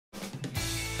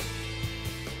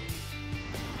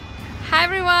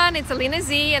everyone, it's Alina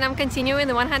Z and I'm continuing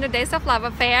the 100 Days of Love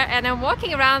Affair, and I'm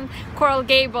walking around Coral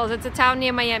Gables. It's a town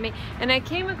near Miami, and I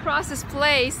came across this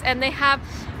place and they have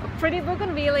a pretty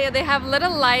bougainvillea, they have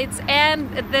little lights, and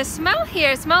the smell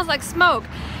here smells like smoke.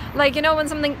 Like, you know, when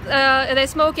something, they're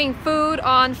smoking food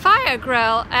on fire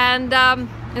grill, and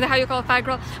is that how you call it, fire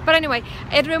grill? But anyway,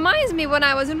 it reminds me when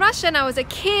I was in Russia and I was a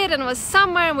kid and was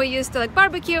summer and we used to like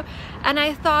barbecue, and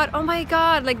I thought, oh my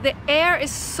god, like the air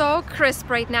is so crisp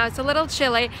right now, it's a little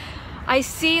chilly. I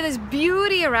see this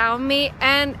beauty around me,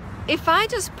 and if I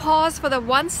just pause for the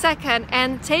 1 second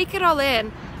and take it all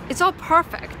in, it's all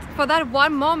perfect for that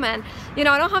one moment. You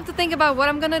know, I don't have to think about what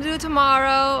I'm gonna do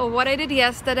tomorrow or what I did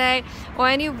yesterday or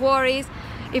any worries.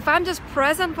 If I'm just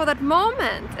present for that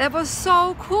moment, it was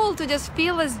so cool to just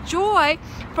feel this joy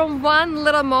from one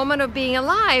little moment of being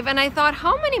alive. And I thought,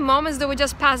 how many moments do we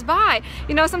just pass by?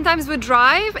 You know, sometimes we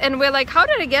drive and we're like, how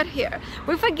did I get here?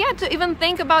 We forget to even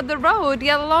think about the road,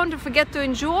 let alone to forget to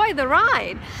enjoy the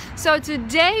ride. So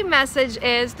today's message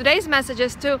is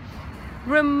to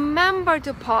remember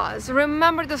to pause,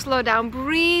 remember to slow down,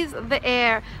 breathe the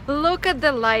air, look at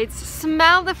the lights,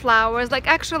 smell the flowers, like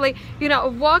actually, you know,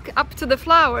 walk up to the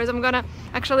flowers. I'm gonna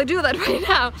actually do that right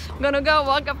now. I'm gonna go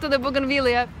walk up to the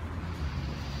bougainvillea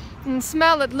and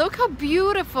smell it. Look how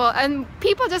beautiful, and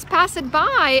people just pass it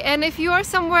by. And if you are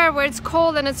somewhere where it's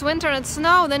cold and it's winter and it's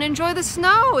snow, then enjoy the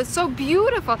snow. It's so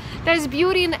beautiful. There's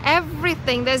beauty in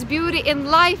everything. There's beauty in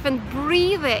life and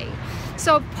breathing.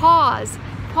 So pause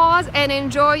and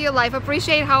enjoy your life.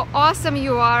 Appreciate how awesome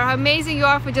you are, how amazing you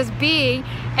are for just being,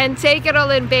 and take it all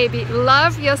in, baby.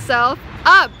 Love yourself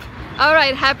up. All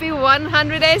right, happy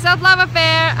 100 Day Self-Love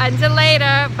Affair. Until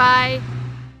later, bye.